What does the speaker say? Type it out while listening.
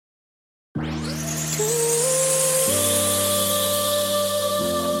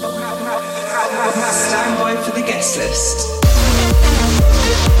Stand by for the guest list.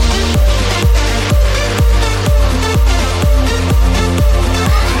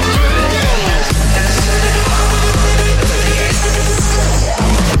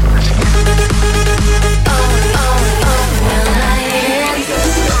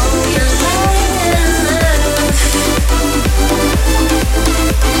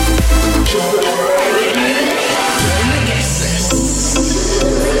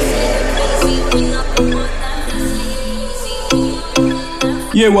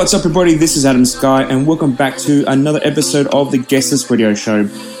 Yeah, what's up everybody, this is Adam Sky and welcome back to another episode of the Guestless Radio Show.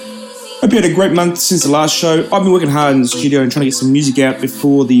 Hope you had a great month since the last show. I've been working hard in the studio and trying to get some music out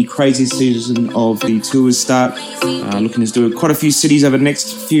before the crazy season of the tours start. Looking to do quite a few cities over the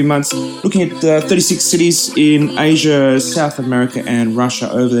next few months. Looking at 36 cities in Asia, South America and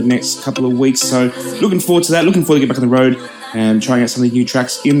Russia over the next couple of weeks. So looking forward to that, looking forward to get back on the road and trying out some of the new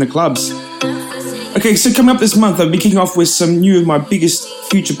tracks in the clubs. Okay, so coming up this month, I'll be kicking off with some new of my biggest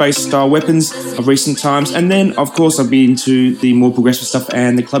future-based style weapons of recent times, and then, of course, I'll be into the more progressive stuff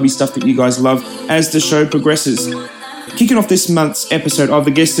and the clubby stuff that you guys love as the show progresses. Kicking off this month's episode of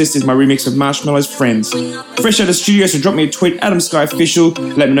The Guest List is my remix of Marshmello's Friends. Fresh out of the studio, so drop me a tweet, Adam Sky Official,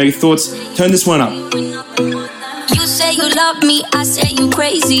 let me know your thoughts. Turn this one up. You say you love me, I say you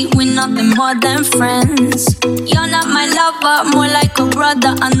crazy. We're nothing more than friends. You're not my lover, more like a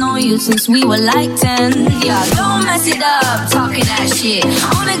brother. I know you since we were like 10. Yeah, don't mess it up, talking that shit.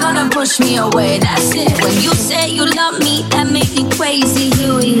 Only gonna push me away, that's it. When you say you love me, that make me crazy.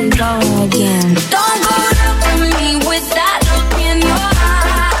 Here we go again. Don't go look at me with that look in your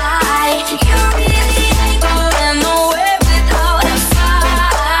eye. You really ain't going nowhere without a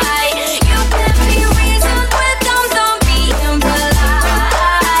fight. You give me reasons with don't be impolite.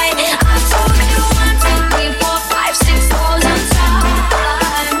 I told you one, two, three, 4, 5, 6,000 times.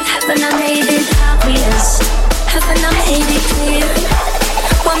 Haven't I made it obvious? Haven't I made it clear?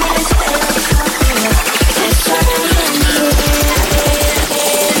 Want me to spell it obvious? That's what I'm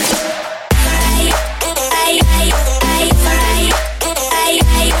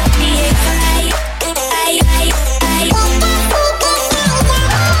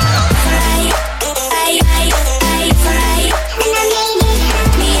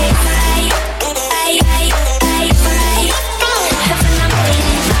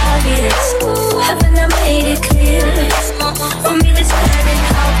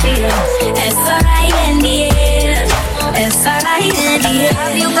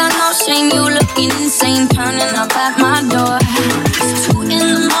Have you got no shame? You looking insane, turning up at my door. It's 2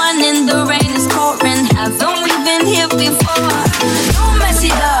 a.m, the rain is pouring. Haven't we been here before? Don't mess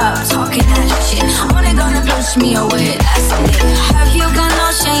it up, talking that shit. Only gonna push me away, that's it. Have you got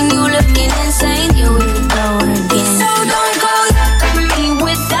no shame? You looking insane. Here we go again. So don't go look at me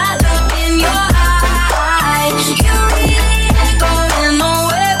with that look in your eye. You really ain't going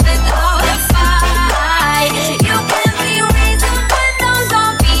nowhere without a fight. You give me reasons, but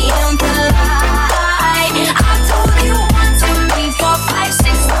don't be impolite. I told you 1, 2, 3, 4, 5,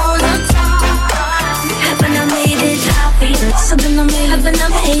 6,000 times. Haven't I made it obvious? Haven't I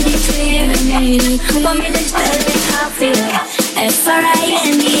made it clear? Want me to spell it obvious?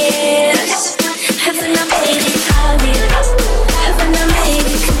 F-R-I-N-D-S. Haven't I made it obvious? Haven't I made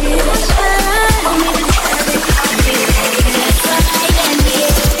it clear? Want me to spell it obvious? F-R-I-N-D-S.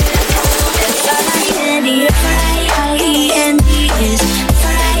 F-R-I-N-D-S. F-R-I-N-D-S.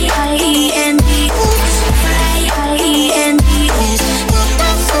 F-R-I-N-D-S. F-R-I-N-D-S.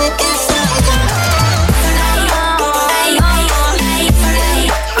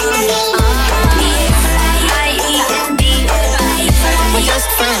 We're just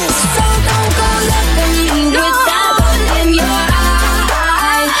friends. So don't go look at me with that look in your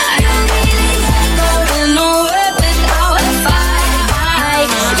eye. You really ain't going nowhere without a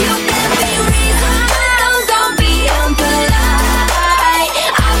fight. You give me reasons, but don't be impolite.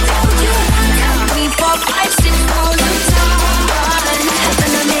 I told you 1, 2, 3, 4, 5, 6,000 times.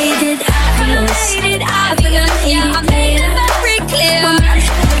 Haven't I made it obvious? Yeah, I made it very clear.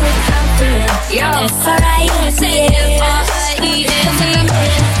 F-R-I-N-D-S.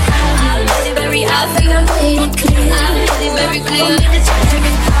 Very obvious. I made it clear. I made it very clear.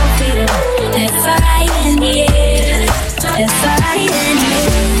 F-R-I-N-D-S. F-R-I-N-D-S.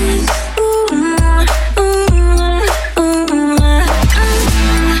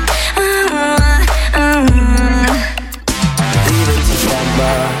 Leaving to find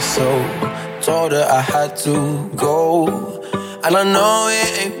my soul. Told her I had to go. And I know it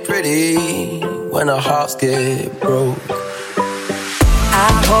ain't pretty when our hearts get broke. I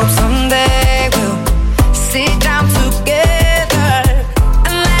hope someday we'll sit down together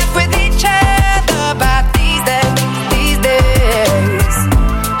and laugh with each other.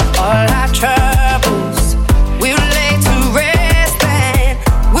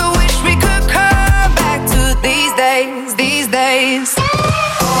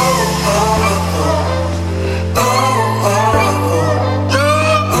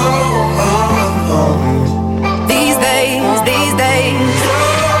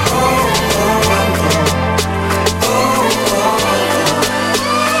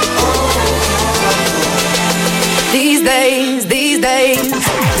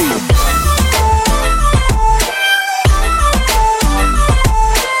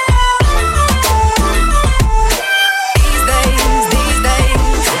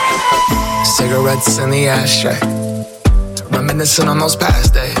 cigarettes in the ashtray, reminiscing on those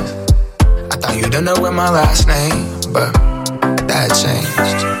past days. I thought you didn't know my last name, but that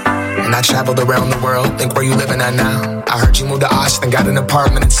changed. And I traveled around the world, think where you living at now. I heard you moved to Austin, got an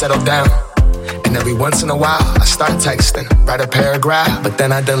apartment and settled down. And every once in a while, I start texting, write a paragraph, but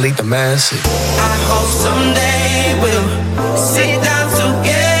then I delete the message. I hope someday we'll sit down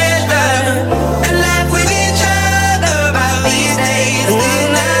together and laugh with each other about these days.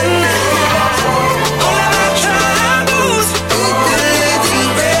 All of our troubles, we could to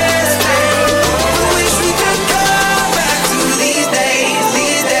rest. I wish we could go back to these days,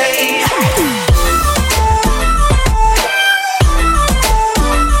 these days.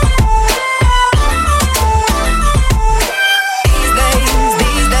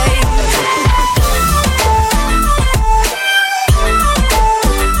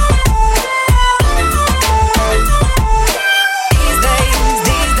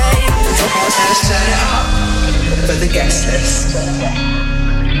 Guest list.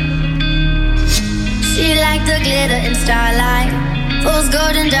 She liked the glitter and starlight, rose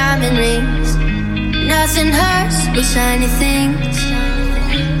gold and diamond rings, nothing hurts but shiny things.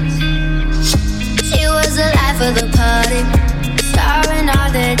 She was the life of the party, star in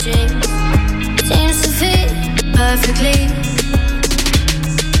all their dreams, seems to fit perfectly.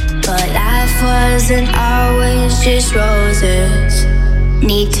 But life wasn't always just roses.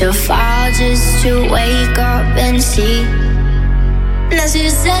 Need to fall just to wake up and see. Now she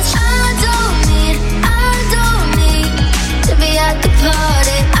says I don't need to be at the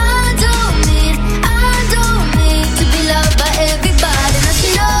party. I don't need to be loved by everybody. Now she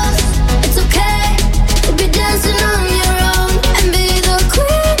knows it's okay to be dancing on your own and be the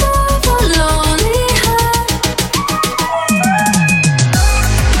queen of a lonely heart.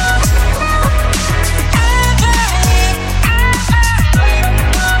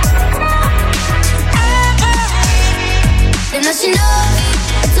 And now she knows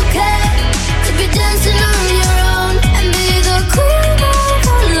it's okay to be dancing on your own and be the queen of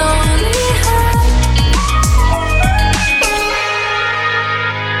a lonely heart.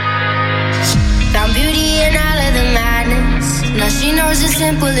 Found beauty in all of the madness. Now she knows the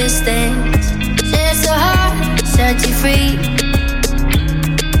simplest things. It's so hard, set you free.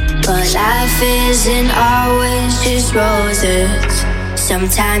 But life isn't always just roses.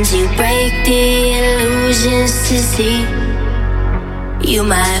 Sometimes you break the illusions to see. You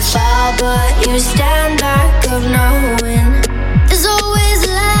might fall, but you stand back of knowing there's always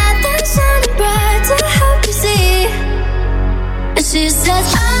a light that's shining bright to help you see. And she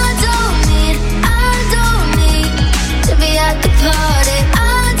says I don't need to be at the party.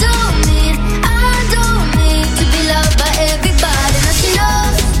 I don't need to be loved by everybody. Now she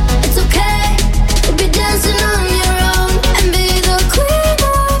knows it's okay to be dancing on your own and be the queen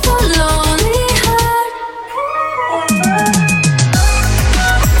of a lonely heart.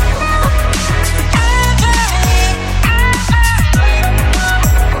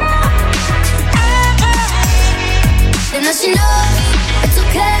 And now she knows it's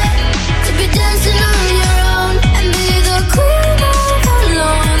okay to be dancing on your own and be the queen of a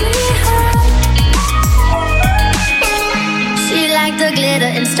lonely heart. She liked the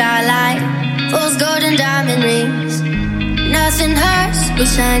glitter and starlight, rose gold and diamond rings, nothing hurts but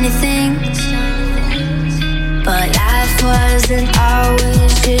shiny things. But life wasn't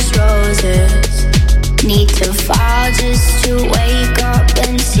always just roses. Need to fall just to wake up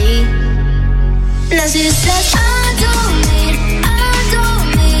and see. Now she says I don't need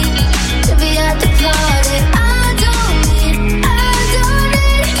to be at the party. I don't need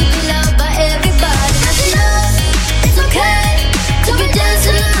to be loved by everybody. Now she knows it's okay to be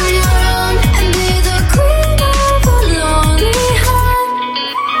dancing on your own and be the queen of a lonely heart.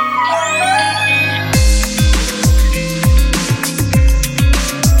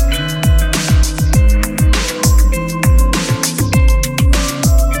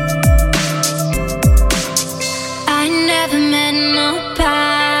 I never met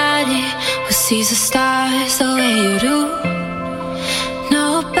nobody who sees the stars the way you do.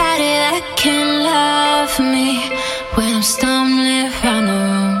 Nobody that can love me when I'm stumbling around the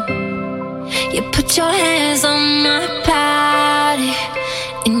room. You put your hands on my body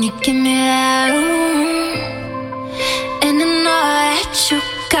and you give me that room. And I know that you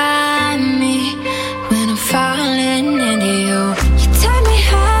got me when I'm falling into you. You tell me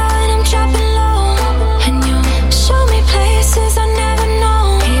how and I'm dropping low, and you show me places I never know.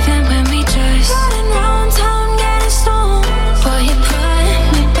 Even when we just running round town getting stoned, boy, you put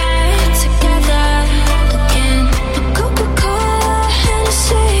me back together again. The Coca-Cola,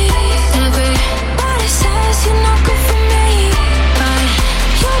 Hennessy, everybody says you're not good for me, but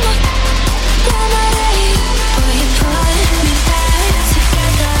you're not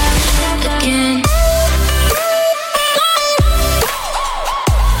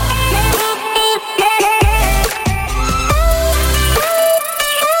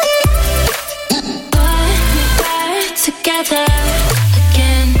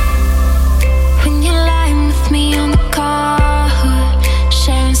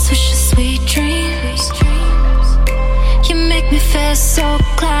dress so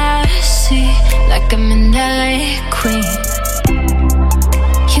classy, like I'm an LA queen.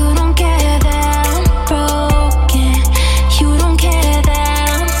 You don't care that I'm broken, you don't care that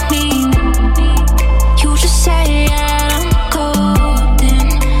I'm mean. You just say that I'm golden,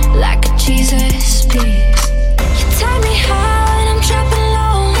 like a Jesus piece. You tell me how and I'm dropping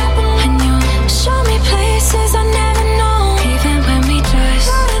low, and you show me places I never know. Even when we just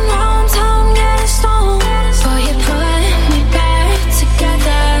running round town getting stoned, boy, you put me back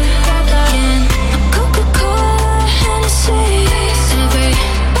together again. A Coca-Cola, Hennessy,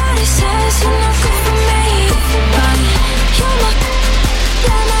 everybody says you're not good for me, but you're my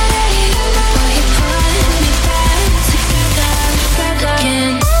lemonade. Boy, you put me back together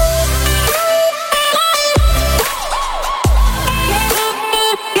again.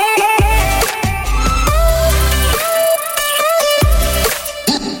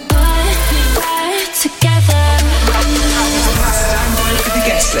 Stand by for the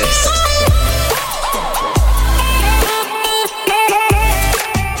guest list.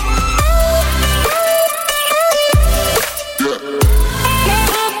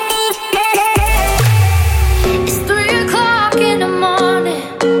 It's 3 o'clock in the morning.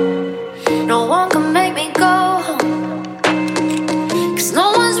 No one can make me go home, 'cause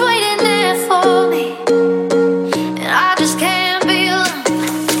no one's waiting there for me, and I just can't be alone.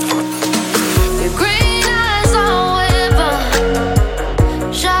 Your green eyes are weapon,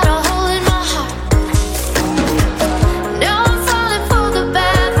 shot a hole in my heart. Now I'm falling for the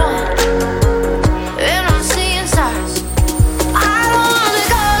bad one, and I'm seeing stars. I don't wanna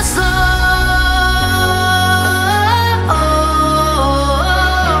go slow.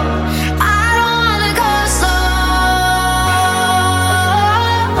 I don't wanna go slow.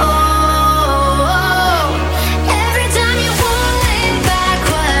 Every time you pull me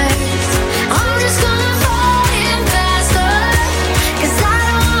backwards, I'm just gonna fall in faster, 'cause I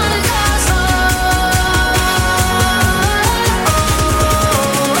don't wanna go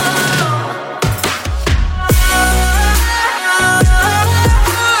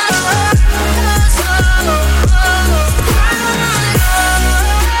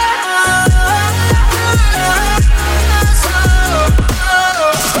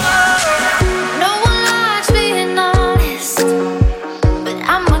No one likes being honest, but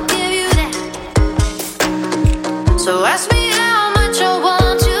I'ma give you that. So ask me how much I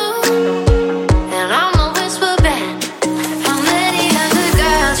want you, and I'ma whisper back. How many other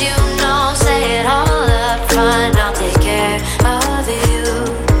girls you know say it all up front, I'll take care of you.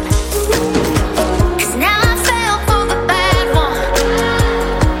 'Cause now I fell for the bad one,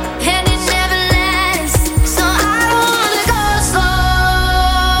 and it never lasts. So I don't wanna go slow.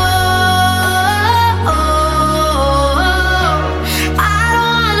 I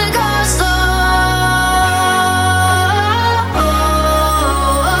don't wanna go slow.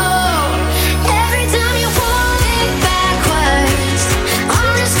 Every time you pull me backwards,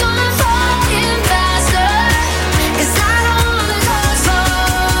 I'm just gonna fall in faster, 'cause I don't wanna go slow.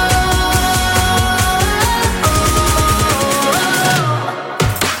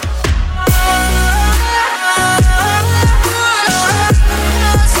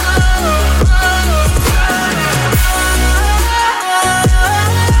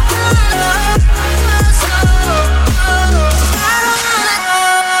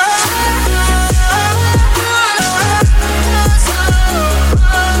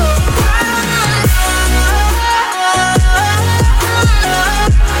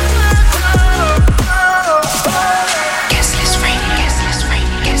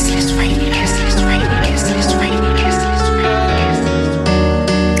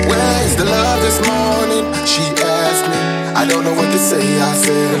 Where's the love this morning? She asked me. I don't know what to say. I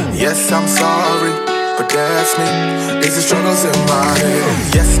said, yes, I'm sorry, but that's me. It's the struggles in my head.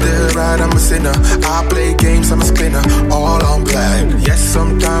 Yes, they're right, I'm a sinner. I play games, I'm a spinner, all on black. Yes,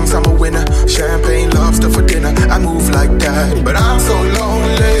 sometimes I'm a winner. Champagne, lobster for dinner. I move like that, but I'm so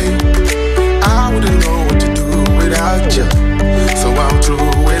lonely. I wouldn't know what to do without you. So I'm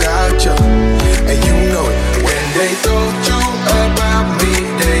through without you, and you know it. When they told you about me,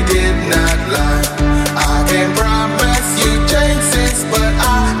 they did not lie. I can promise you chances, but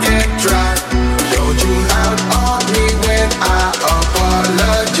I can't try. Showed you out on me when I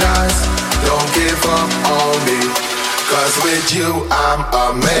apologize. Don't give up on me, 'cause with you I'm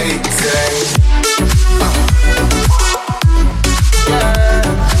amazing.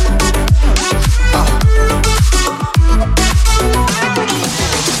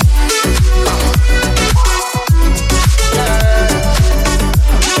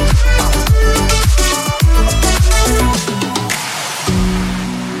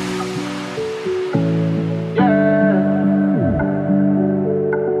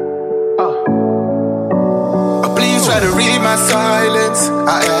 read my silence.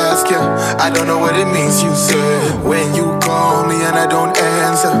 I ask you, I don't know what it means you said. When you call me and I don't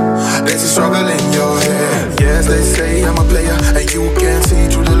answer, there's a struggle in your head. Yes, they say I'm a player and you can't see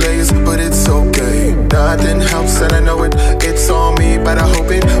through the layers, but it's okay. Nothing helps and I know it, it's on me, but I hope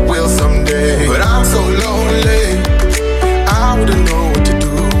it will someday. But I'm so lonely, I wouldn't know what to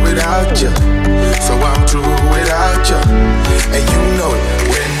do without you. So I'm through without you, and you know it.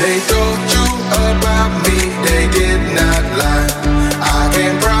 When they told you about me, they did not lie. I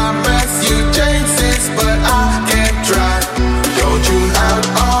can't promise you chances, but I can try. Don't tune out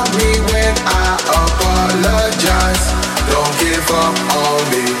on me when I apologize. Don't give up on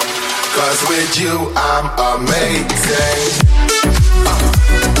me, 'cause with you I'm amazing.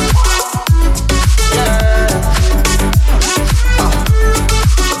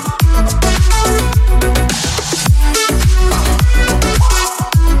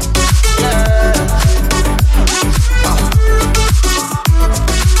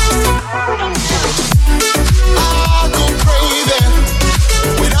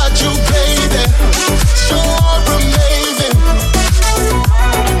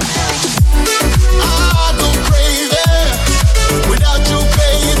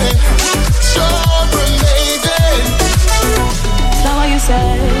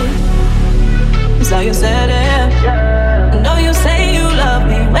 So you said it. I know you say you love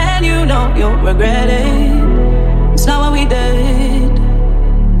me when you know you'll regret it. It's not what we did,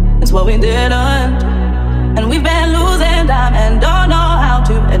 it's what we didn't. And we've been losing time and don't know how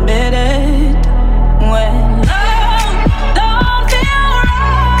to admit it. When love don't feel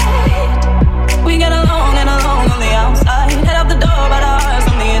right, we get along and along on the outside, head out the door but our hearts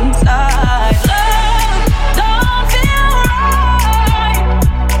on the inside. Love don't feel right,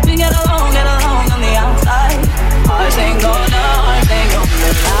 we get along on the outside. Hearts ain't gonna lie.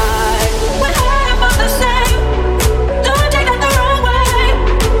 We're half of the same, don't take that the wrong way.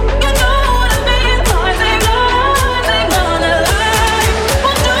 You know what I mean. Hearts ain't gonna lie.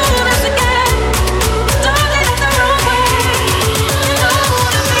 We'll do this again, don't take that the wrong way. You know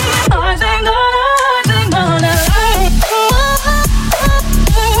what I mean. Hearts ain't gonna lie.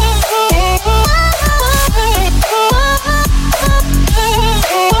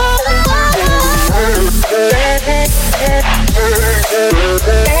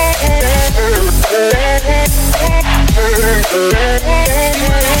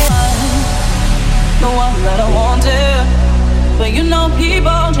 The one that I wanted, but you know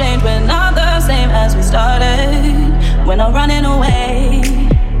people change, we're not the same as we started. We're not running away,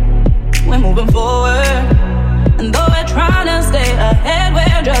 we're moving forward. And though we're trying to stay ahead,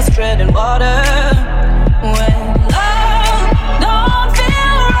 we're just treading water. When love don't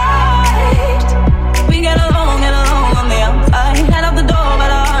feel right, we get along and along on the outside, head out the door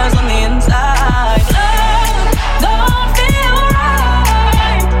but our hearts on the inside. Love don't feel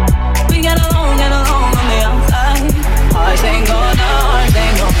right, we get along and along on the outside. Hearts ain't gonna lie.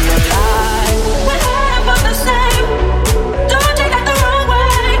 We're half of the same, don't take that the wrong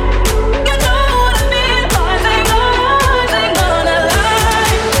way. You know what I mean. Hearts ain't gonna lie.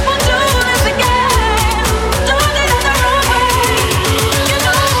 We'll do this again, don't take that the wrong way. You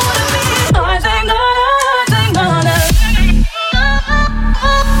know what I mean. Hearts ain't gonna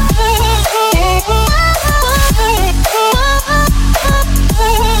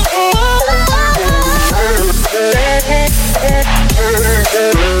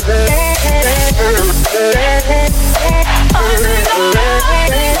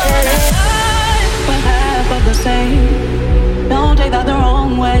we're half of the same, don't take that the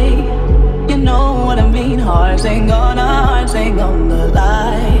wrong way. You know what I mean. Hearts ain't gonna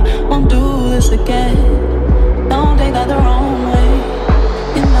lie. Won't do this again, don't take that the wrong way.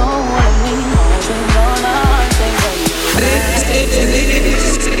 You know what I mean. Hearts ain't gonna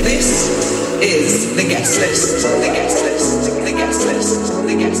This is the guest list. The guest list. The guest list.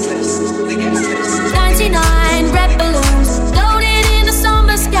 The guest list. The guest list. 99 red balloons floating in the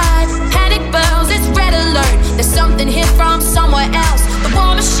summer sky. Panic bells, it's red alert. There's something here from somewhere else. The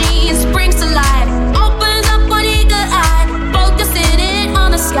war machine springs to life, opens up one eagle eye, focusing it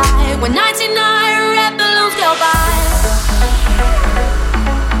on the sky. When 99 red balloons go by.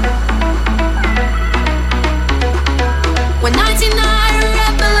 When 99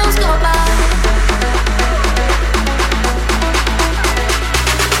 red balloons go by.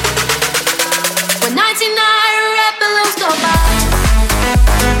 When 99 red balloons go by.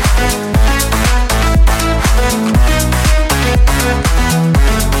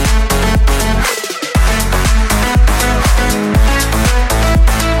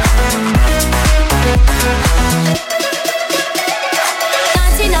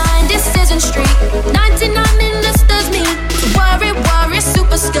 Decision Street, 99 ministers meet.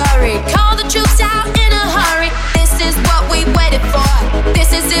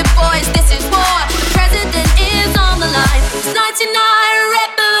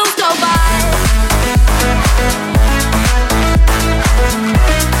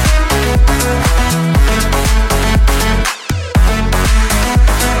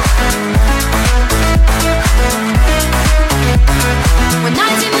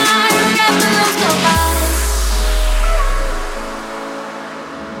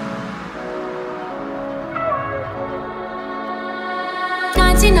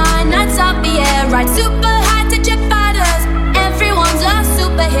 fight super high to jet fighters. Everyone's a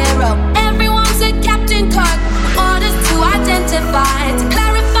superhero. Everyone's a Captain Kirk. Orders to identify, to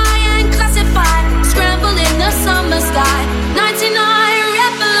clarify and classify. Scramble in the summer sky. 99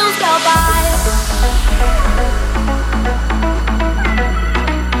 red balloons go by.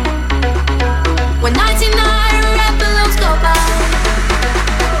 When 99 red balloons go by.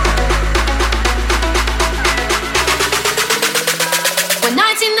 When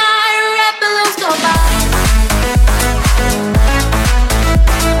 99 red balloons go by.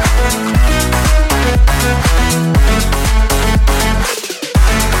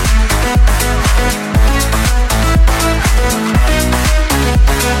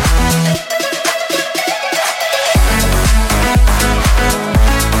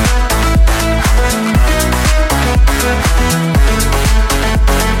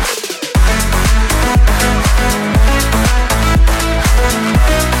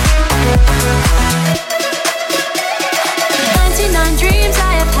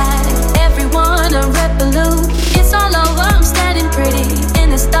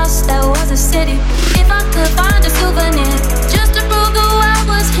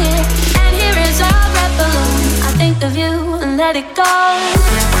 Let it go.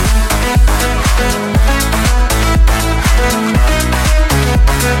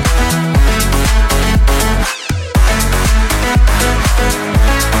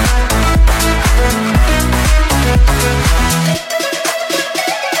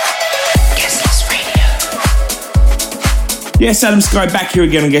 Yes, Adam Sky back here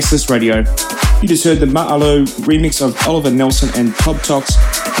again on Guest List Radio. You just heard the Ma'alo remix of Oliver Nelson and Top Tox,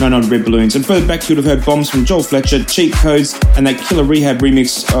 known on Red Balloons. And further back, you would have heard bombs from Joel Fletcher, Cheat Codes, and that Killer Rehab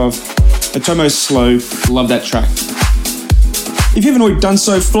remix of Atomo Slow. Love that track. If you haven't already done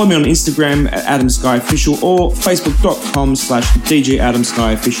so, follow me on Instagram at Adam Sky Official or facebook.com/DJ Adam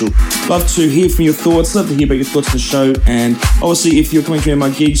Sky Official. Love to hear from your thoughts, love to hear about your thoughts on the show, and obviously if you're coming to my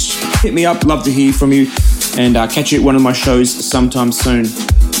gigs, hit me up, love to hear from you, and catch you at one of my shows sometime soon.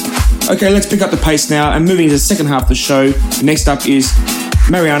 Okay, let's pick up the pace now and moving into the second half of the show. Next up is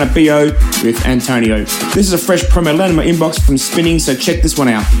Mariana B.O. with Antonio. This is a fresh promo landed in my inbox from Spinning, so check this one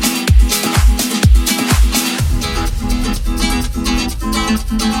out.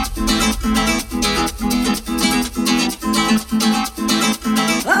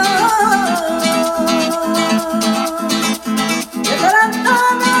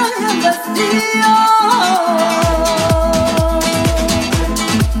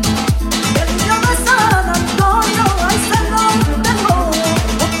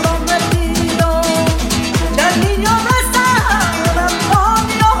 Niño rezaba,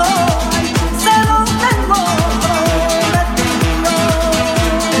 Antonio.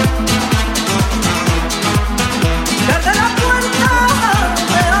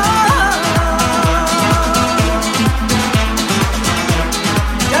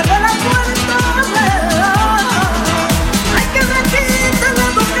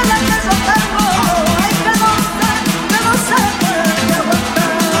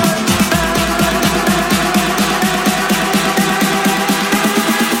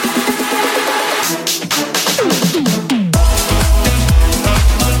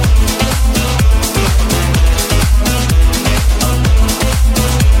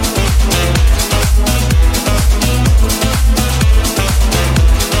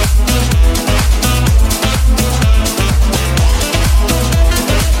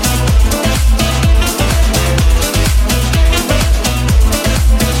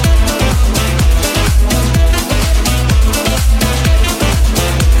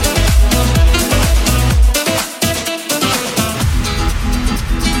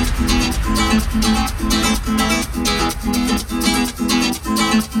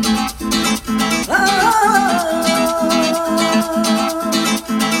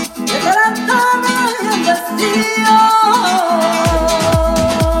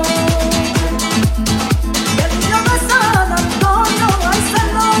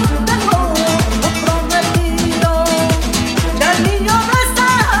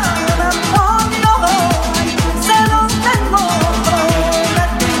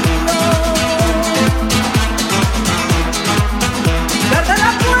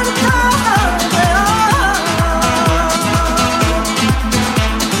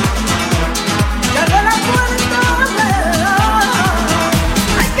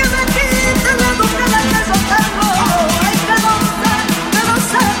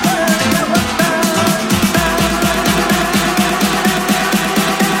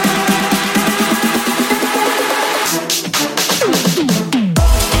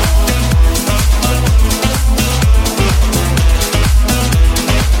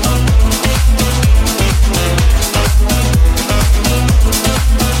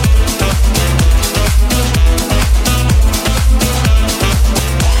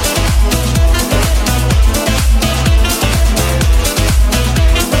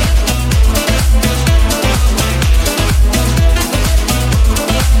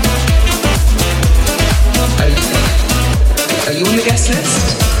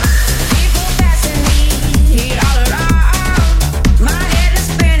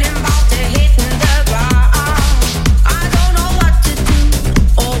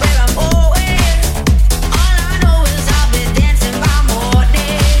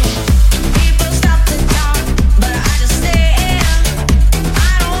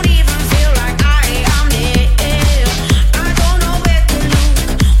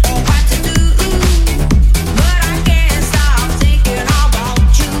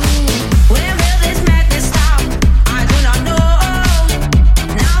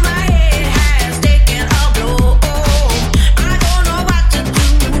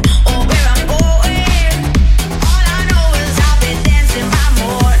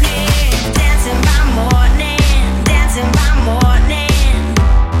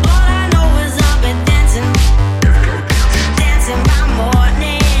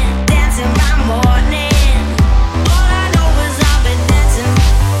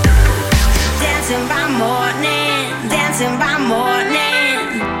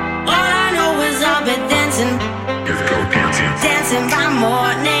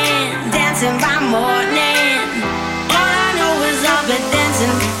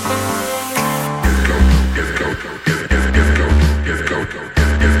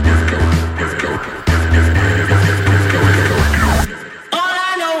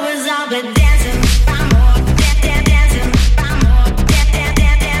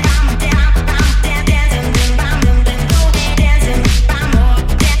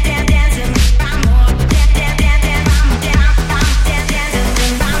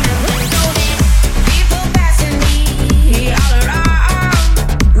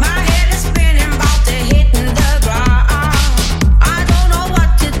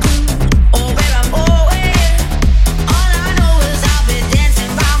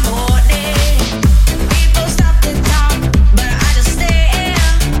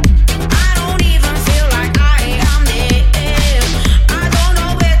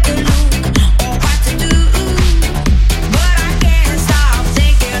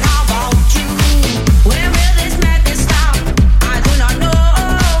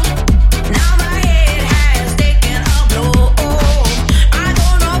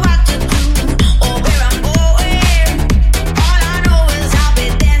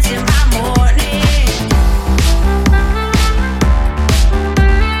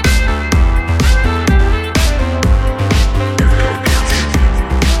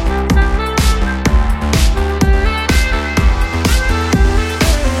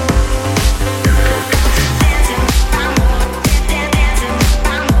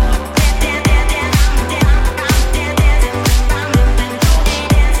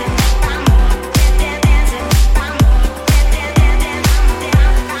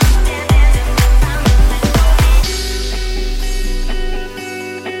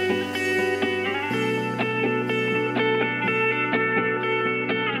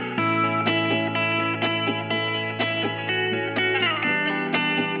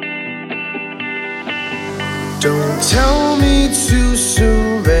 tell me to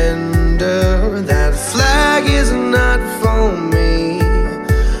surrender. That flag is not for me.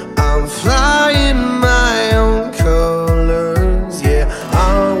 I'm flying my own colors. Yeah,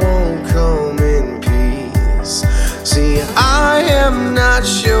 I won't come in peace. See, I am not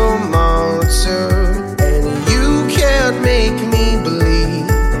your martyr, and you can't make me believe.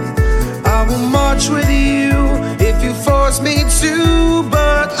 I will march with you if you force me to,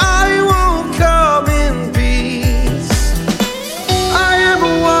 but I won't come in peace. I am a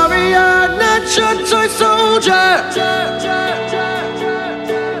warrior, not your toy soldier.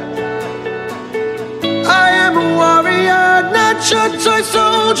 I am a warrior, not your toy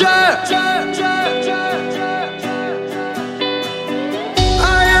soldier.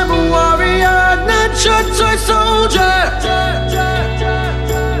 I am a warrior, not your toy soldier.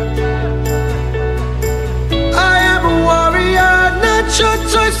 I am a warrior, not your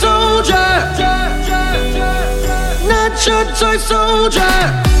toy soldier. Not your toy soldier.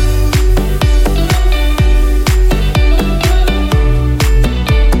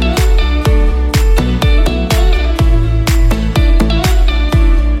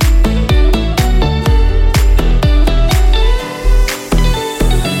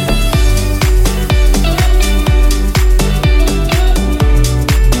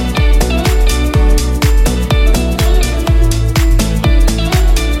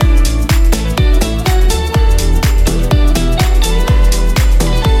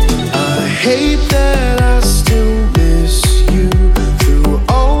 Hate that I still miss you through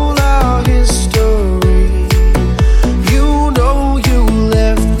all our history. You know you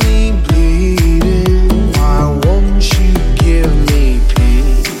left me bleeding. Why won't you give me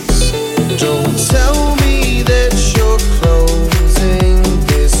peace? Don't tell me that you're closing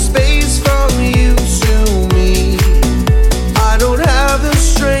this space from you to me. I don't have the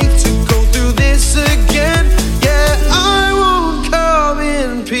strength to go through this again. Yeah, I won't come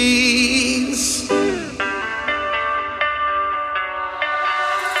in peace.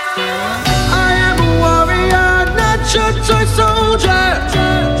 I am a warrior, not your toy soldier.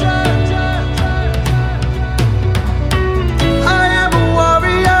 I am a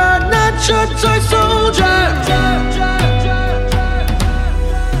warrior, not your toy soldier.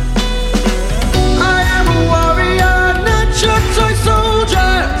 I am a warrior, not your toy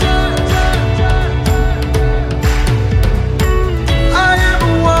soldier. I am a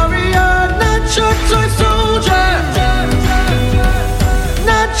warrior, not your toy soldier.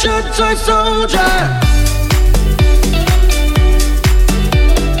 Not your toy soldier.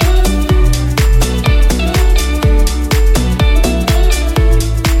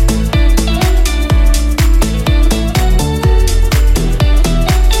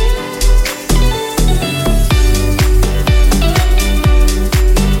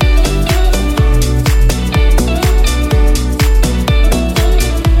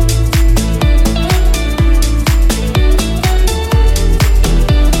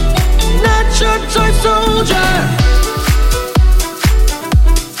 Not your toy soldier.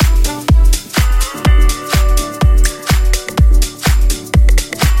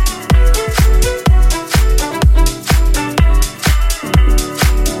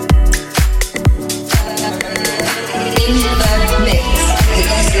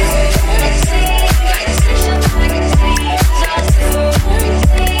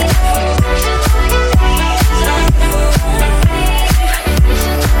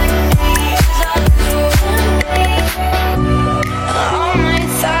 All my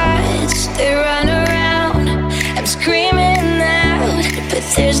thoughts, they run around. I'm screaming out, but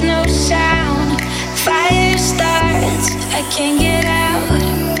there's no sound. Fire starts, I can't get out.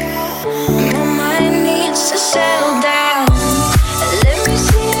 My mind needs to settle down. Let me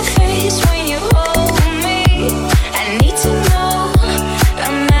see your face when you hold me. I need to know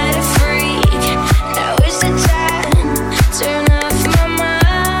I'm not a freak. Now is the time. Turn off my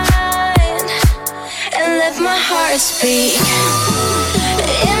mind and let my heart speak.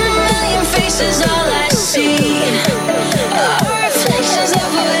 In a million faces, all I see are reflections of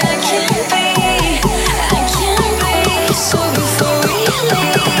what I can be. I can be. So before we leave,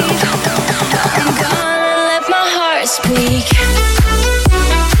 I'm gonna let my heart speak.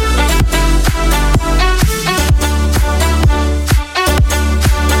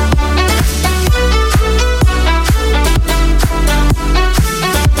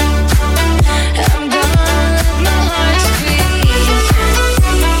 I'm gonna let my heart speak.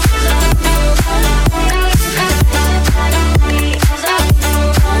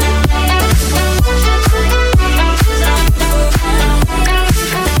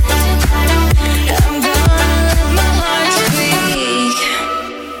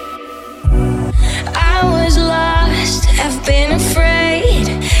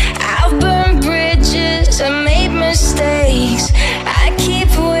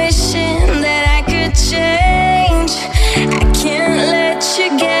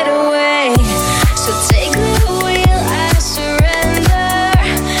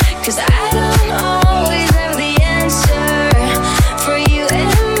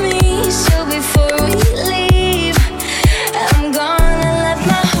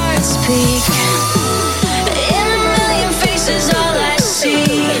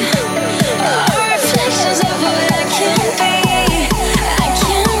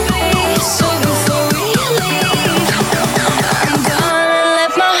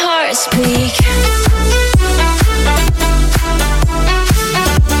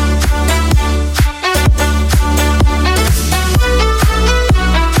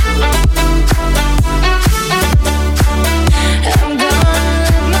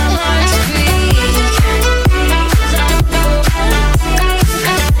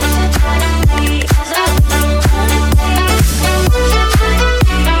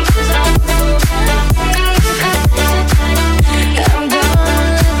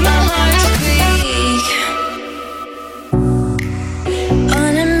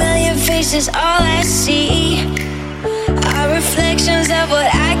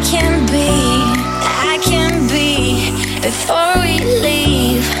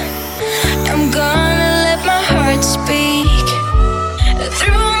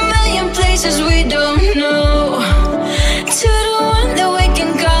 places we don't know, to the one that we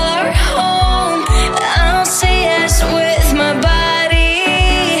can call our home. I'll say yes with my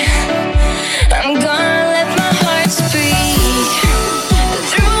body. I'm gonna let my heart speak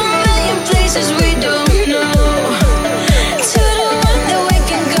through a million places we don't know, to the one that we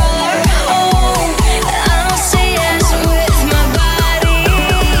can call our home. I'll say yes with my body.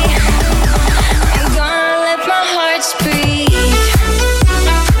 I'm gonna let my heart speak.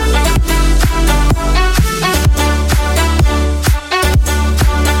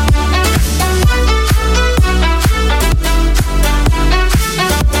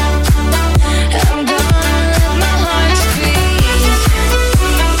 I'm gonna let my heart speak.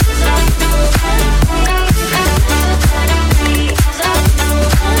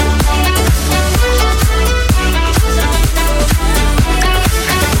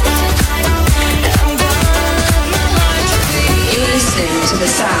 You're listening to the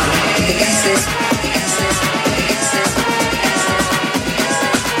sound of the guest list. The guest list. The guest list.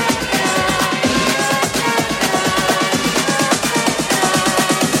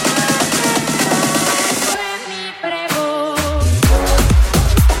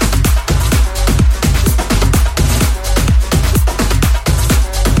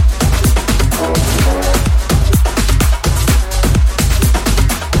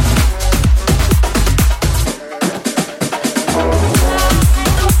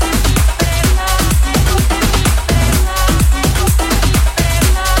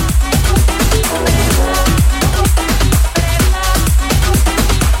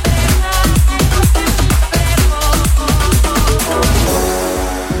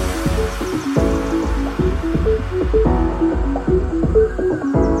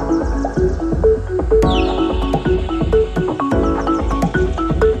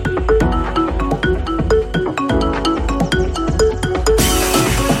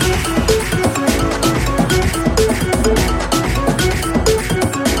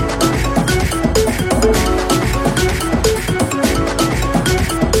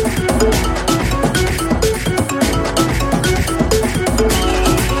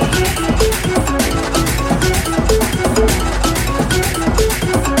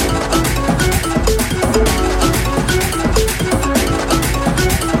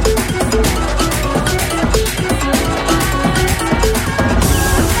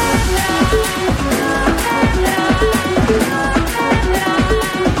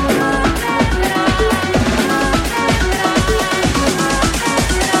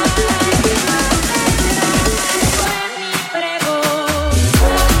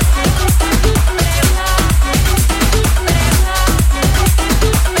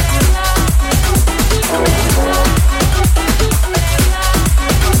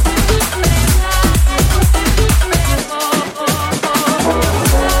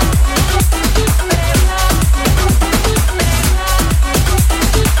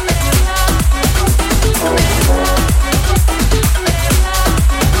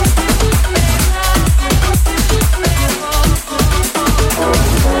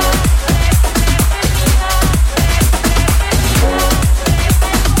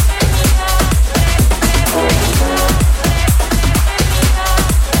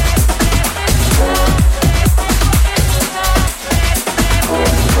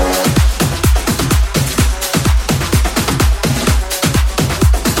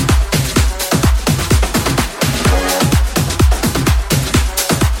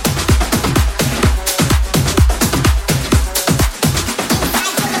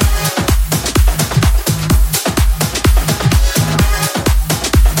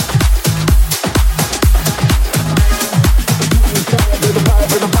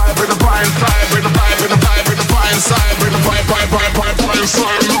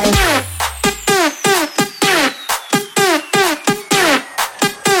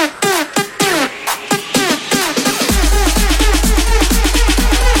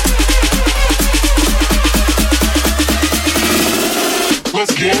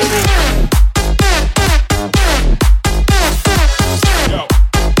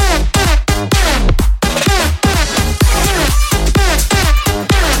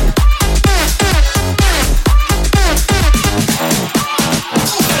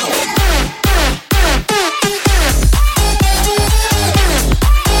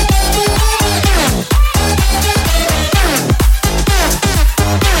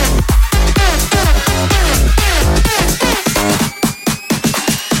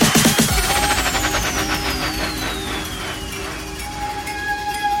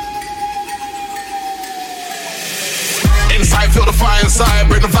 Inside, feel the fire inside.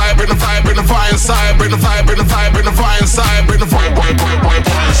 Bring the vibe, bring the vibe, bring the fire inside. Bring the vibe, bring the vibe, bring the fire inside. Bring the vibe, vibe, vibe, vibe,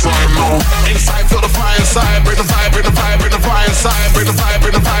 vibe inside. No. Inside, feel the fire inside. Bring the vibe, bring the vibe, bring the fire inside. Bring the vibe,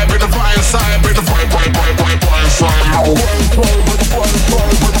 bring the vibe, bring the fire inside. Bring the vibe, vibe, vibe, vibe, vibe inside. No. Inside, feel the fire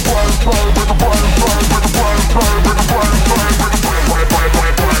inside.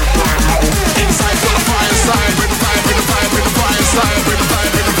 Bring the vibe, bring the vibe, bring the fire inside. Bring the vibe,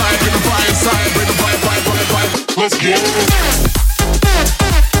 bring the vibe, bring the fire inside. Bring the vibe, vibe, vibe, vibe. Let's get it.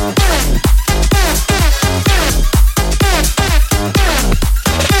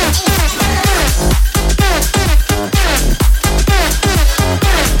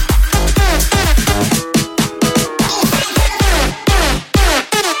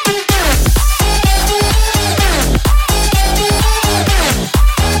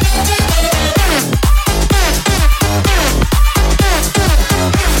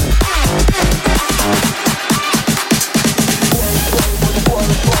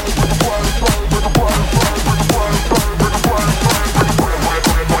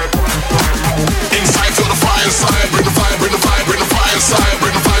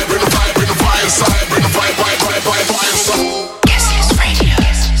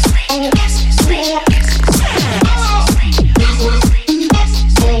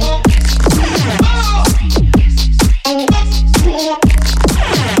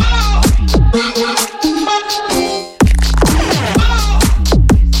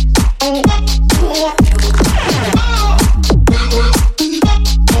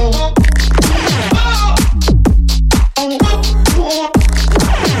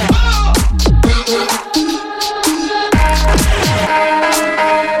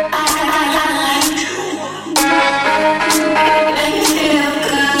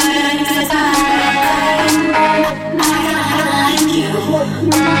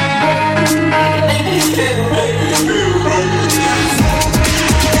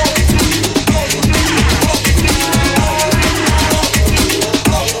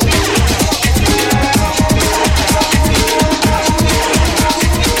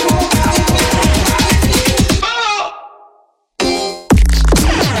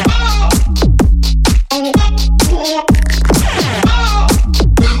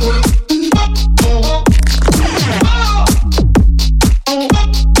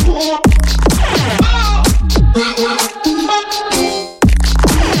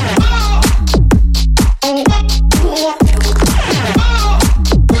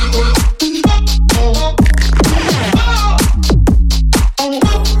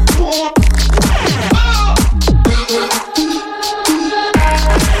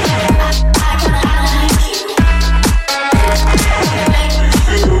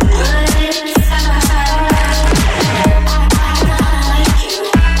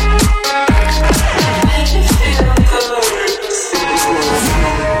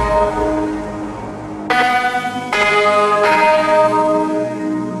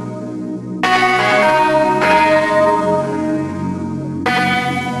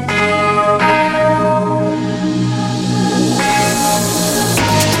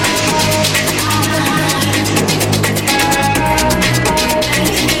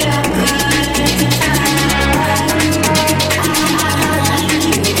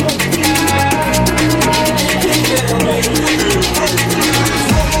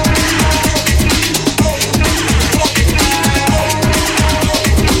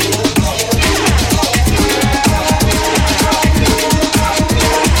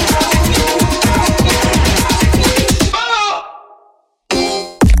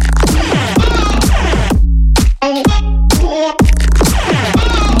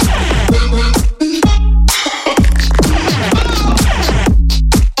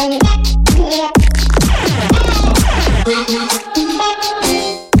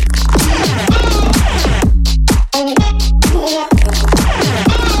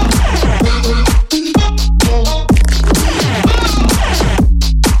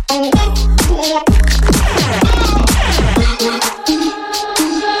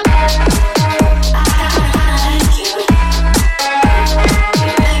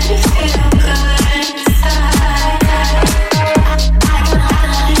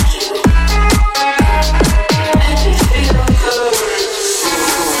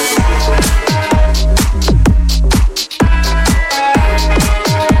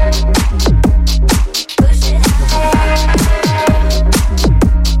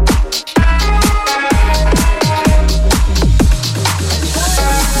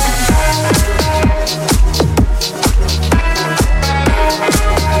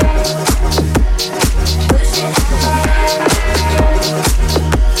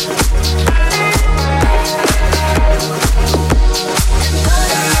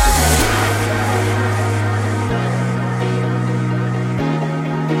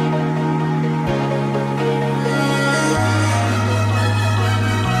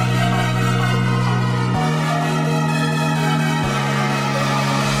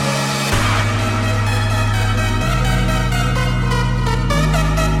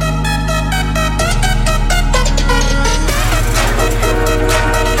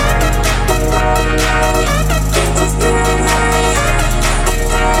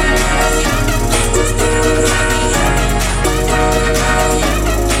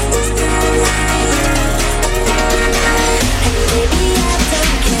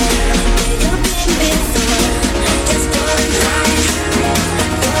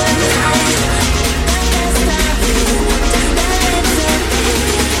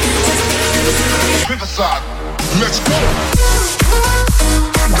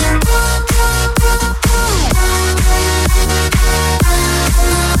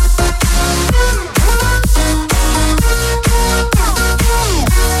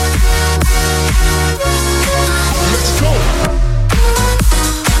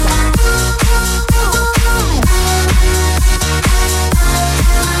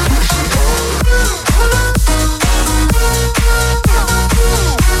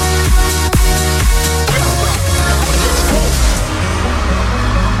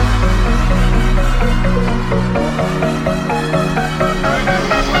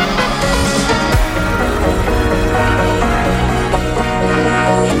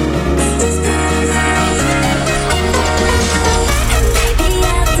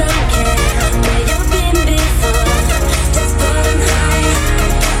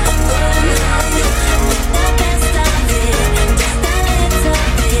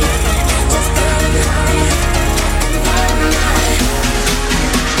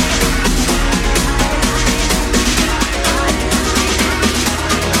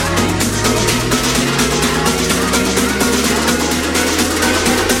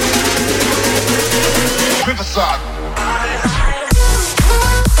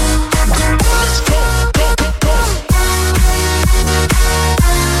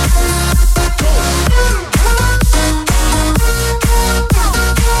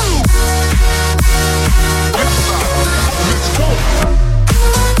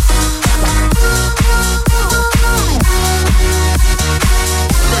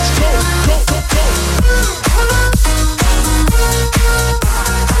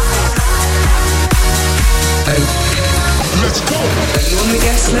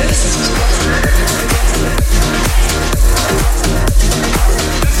 guest list.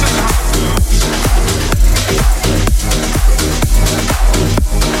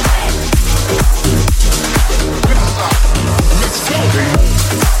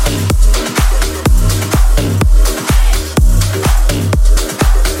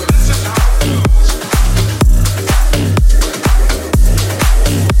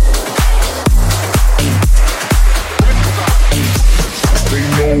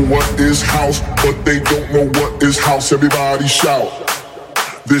 What is house, but they don't know what is house. Everybody shout,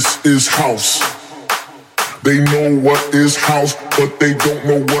 this is house. They know what is house, but they don't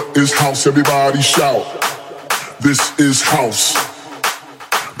know what is house. Everybody shout, this is house.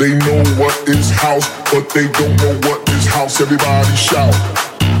 They know what is house, but they don't know what is house. Everybody shout,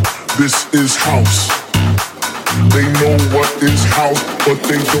 this is house. They know what is house, but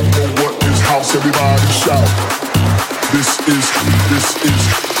they don't know what is house. Everybody shout, this is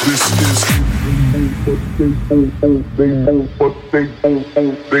they know what they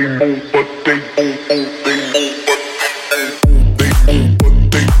know what they this is house.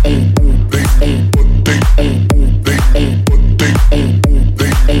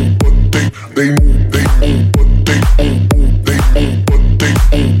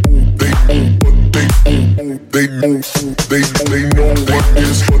 They know what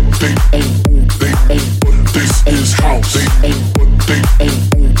is this is house.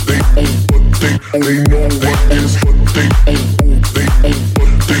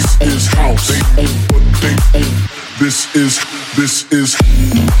 This is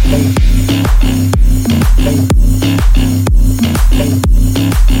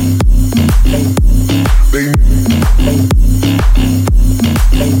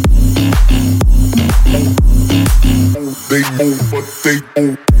they know what they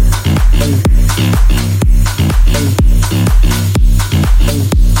own.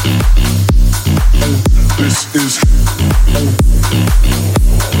 This is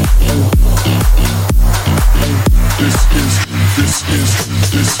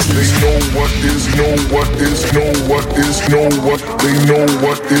they know what is know what is know what is know what they know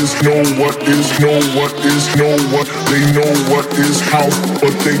what is know what is know what is know what they know what is house,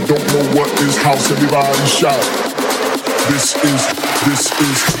 but they don't know what is house. Everybody shout, this is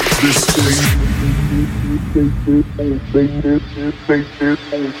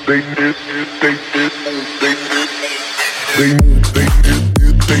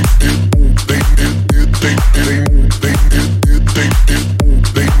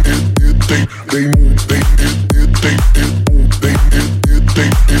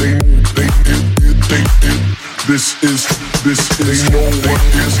they know what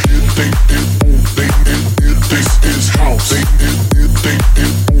is this is house. They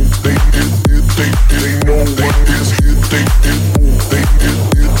know what is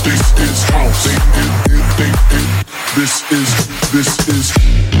this is house. This is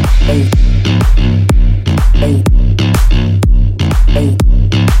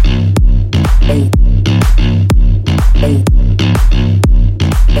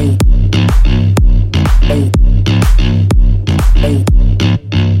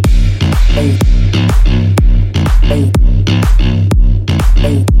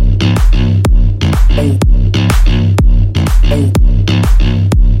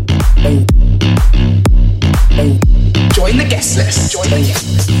Join the guest list.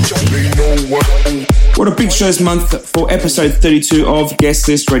 What a big shows month for episode 32 of Guest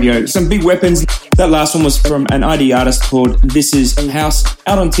List Radio. Some big weapons. That last one was from an ID artist called This Is House,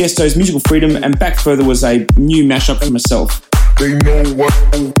 out on Tiesto's Musical Freedom, and back further was a new mashup from myself. They know what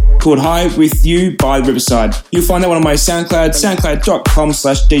called High With You by Riverside. You'll find that one on my SoundCloud,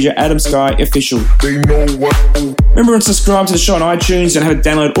 soundcloud.com/DJ Adam Sky official. They know what. Remember and subscribe to the show on iTunes and have it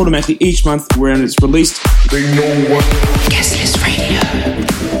download automatically each month when it's released. They know what. Guest List Radio.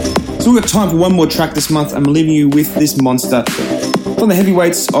 So we've got time for one more track this month. I'm leaving you with this monster. From the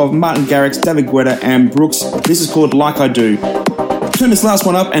heavyweights of Martin Garrix, David Guetta and Brooks, this is called Like I Do. Turn this last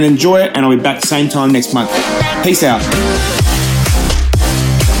one up and enjoy it, and I'll be back the same time next month. Peace out.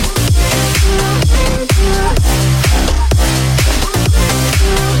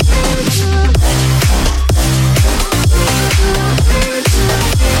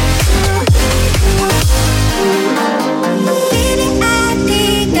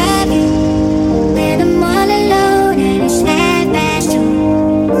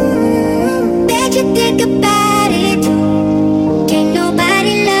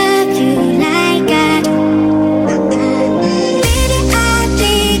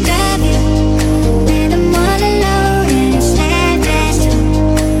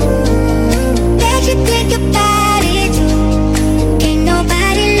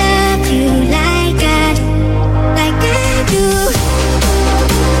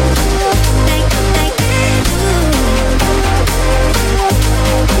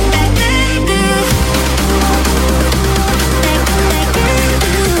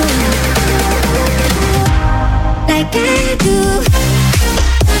 like I do.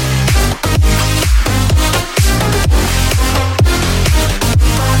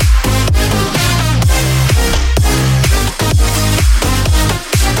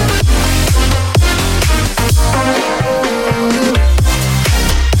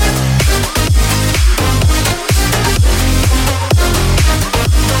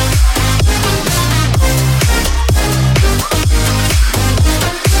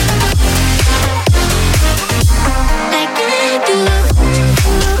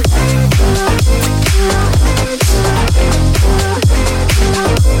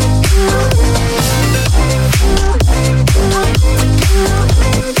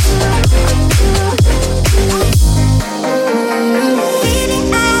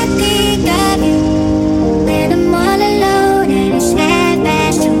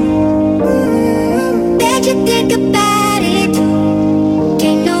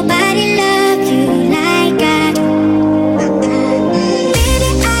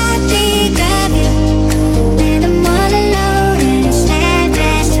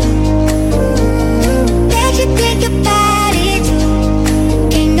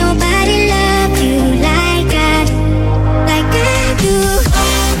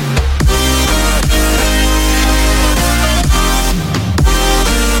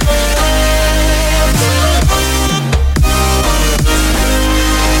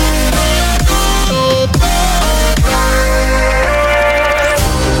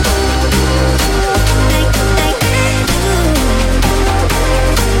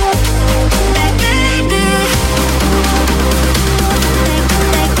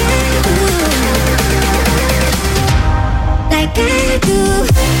 Like I